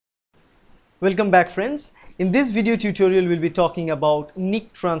Welcome back, friends. In this video tutorial we'll be talking about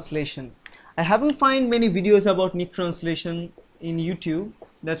nick translation. I haven't found many videos about nick translation in YouTube,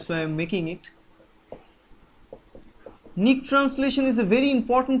 that's why I'm making it. Nick translation is a very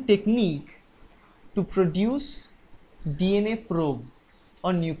important technique to produce DNA probe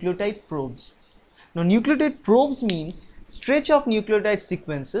or nucleotide probes. Now nucleotide probes means stretch of nucleotide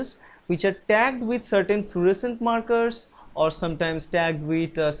sequences which are tagged with certain fluorescent markers or sometimes tagged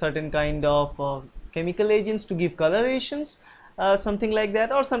with certain kind of chemical agents to give colorations, something like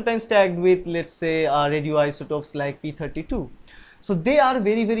that, or sometimes tagged with, let's say, radioisotopes like P32. So they are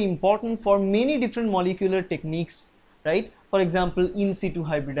very important for many different molecular techniques, right? For example, in situ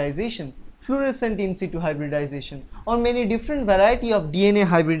hybridization, fluorescent in situ hybridization, or many different variety of DNA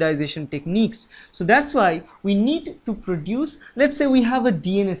hybridization techniques. So that's why we need to produce, let's say we have a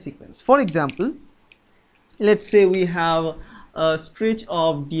DNA sequence. For example, let's say we have a stretch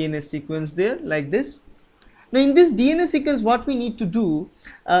of DNA sequence there like this. Now in this DNA sequence what we need to do,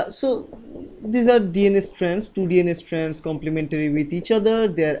 so these are DNA strands, two DNA strands complementary with each other,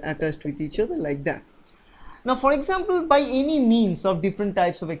 they are attached with each other like that. Now for example, by any means of different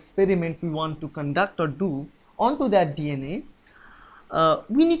types of experiment we want to conduct or do onto that DNA,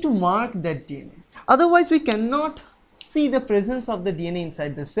 we need to mark that DNA. Otherwise we cannot see the presence of the DNA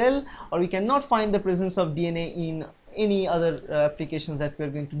inside the cell, or we cannot find the presence of DNA in any other applications that we are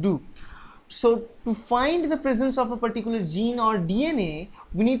going to do. So to find the presence of a particular gene or DNA,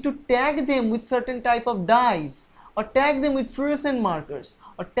 we need to tag them with certain type of dyes, or tag them with fluorescent markers,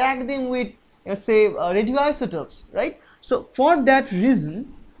 or tag them with say radioisotopes, right? So for that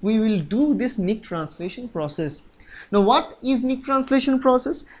reason we will do this nick translation process. Now what is nick translation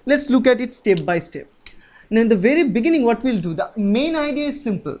process? Let's look at it step by step. Now in the very beginning what we'll do, the main idea is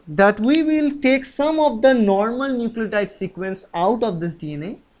simple, that we will take some of the normal nucleotide sequence out of this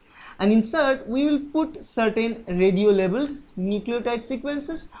DNA and insert, we will put certain radio labeled nucleotide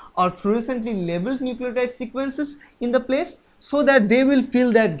sequences or fluorescently labeled nucleotide sequences in the place, so that they will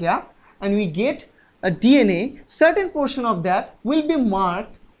fill that gap and we get a DNA. Certain portion of that will be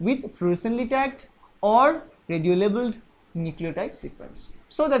marked with fluorescently tagged or radio labeled nucleotide sequence,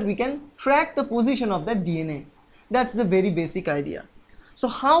 so that we can track the position of that DNA. That's the very basic idea. So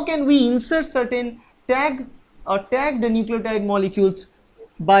how can we insert certain tag or tagged nucleotide molecules?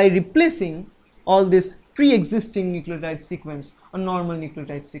 By replacing all this pre-existing nucleotide sequence or normal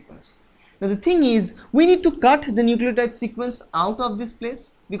nucleotide sequence. Now the thing is, we need to cut the nucleotide sequence out of this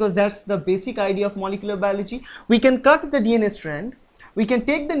place, because that's the basic idea of molecular biology. We can cut the DNA strand, we can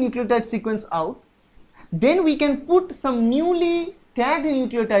take the nucleotide sequence out, then we can put some newly tagged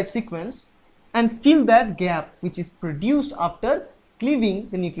nucleotide sequence and fill that gap which is produced after cleaving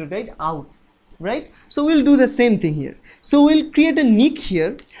the nucleotide out, right? So we'll do the same thing here. So we'll create a nick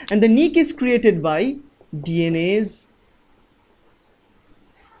here, and the nick is created by DNase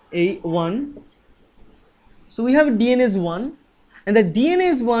A1. So we have DNase 1, and the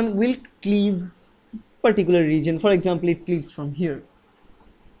DNase 1 will cleave particular region. For example, it cleaves from here,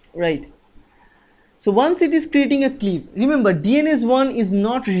 right? So once it is creating a cleave, remember DNase 1 is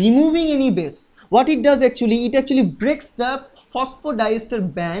not removing any base. What it does actually, it actually breaks the phosphodiester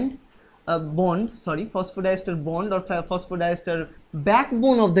bond or phosphodiester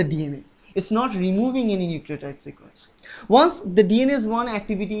backbone of the DNA. It's not removing any nucleotide sequence. Once the DNase 1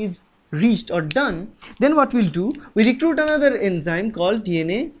 activity is reached or done, then what we'll do, we recruit another enzyme called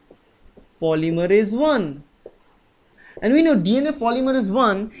DNA polymerase 1. And we know DNA polymerase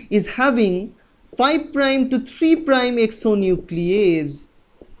 1 is having 5' to 3' exonuclease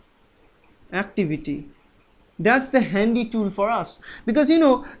activity. That's the handy tool for us, because you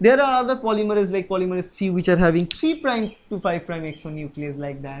know there are other polymerases like polymerase 3 which are having 3' to 5' exonuclease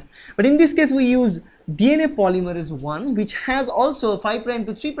like that. But in this case we use DNA polymerase 1 which has also 5'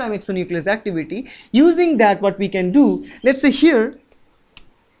 to 3' exonuclease activity. Using that, what we can do, let's say here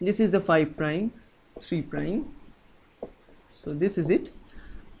this is the 5', 3'. So this is it.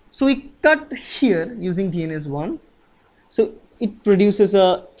 So we cut here using DNase 1. So it produces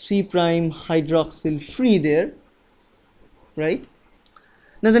a 3' hydroxyl free there, right?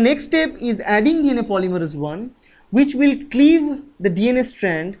 Now the next step is adding DNA polymerase 1, which will cleave the DNA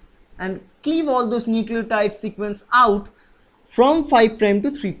strand and cleave all those nucleotide sequence out from 5'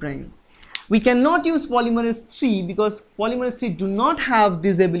 to 3'. We cannot use polymerase 3 because polymerase 3 do not have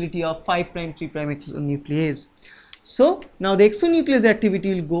this ability of 5', 3' exonuclease. So now the exonuclease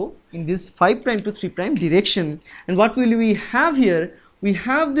activity will go in this 5' to 3' direction, and what will we have here? We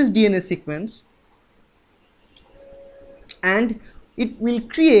have this DNA sequence and it will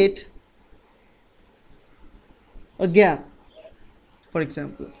create a gap, for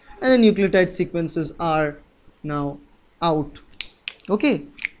example. and the nucleotide sequences are now out. Okay,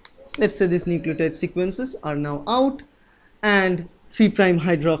 let's say these nucleotide sequences are now out and 3'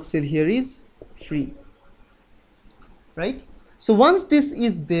 hydroxyl here is free, right? So once this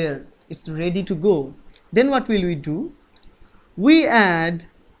is there, it's ready to go, then what will we do? We add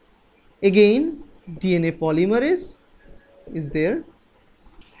again DNA polymerase is there.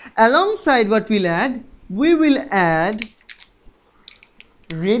 Alongside what we'll add, we will add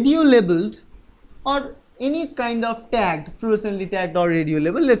radio labeled or any kind of tagged, fluorescently tagged or radio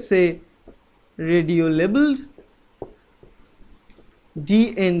labeled, let's say radio labeled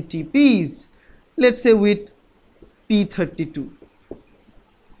DNTPs, let's say with P32.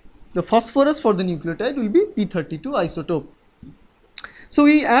 The phosphorus for the nucleotide will be P32 isotope. So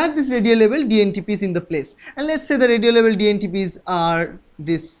we add this radio labeled DNTPs in the place, and let's say the radio labeled DNTPs are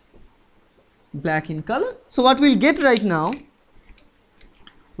this black in color. So what we'll get right now,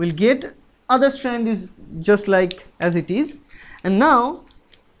 we'll get other strand is just like as it is, and now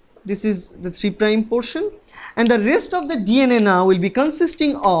this is the 3' portion, and the rest of the DNA now will be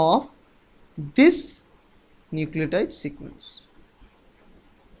consisting of this nucleotide sequence,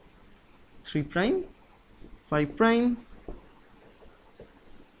 3', 5'.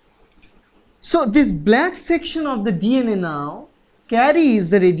 So this black section of the DNA now carries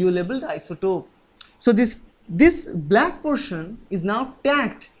the radio labeled isotope. So this black portion is now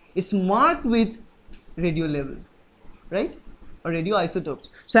tagged, it's marked with radio label, right, or radioisotopes.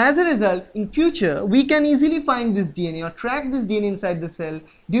 So as a result, in future we can easily find this DNA or track this DNA inside the cell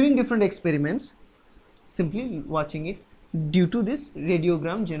during different experiments, simply watching it due to this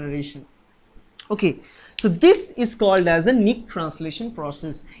radiogram generation. Okay, so this is called as a Nick translation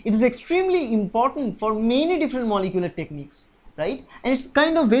process. It is extremely important for many different molecular techniques, right? And it's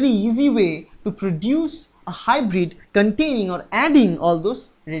kind of very easy way to produce a hybrid containing or adding all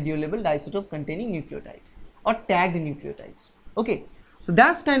those radio labeled isotope containing nucleotides or tagged nucleotides. Okay, so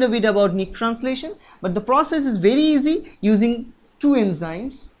that's kind of it about Nick translation, but the process is very easy using two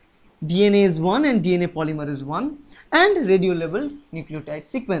enzymes, DNase 1 and DNA polymerase 1, and radio labeled nucleotide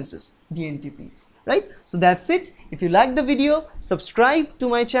sequences, DNTPs, right? So that's it. If you like the video, subscribe to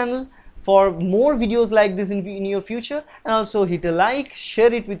my channel for more videos like this in your future, and also hit a like,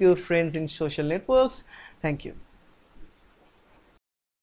 share it with your friends in social networks. Thank you.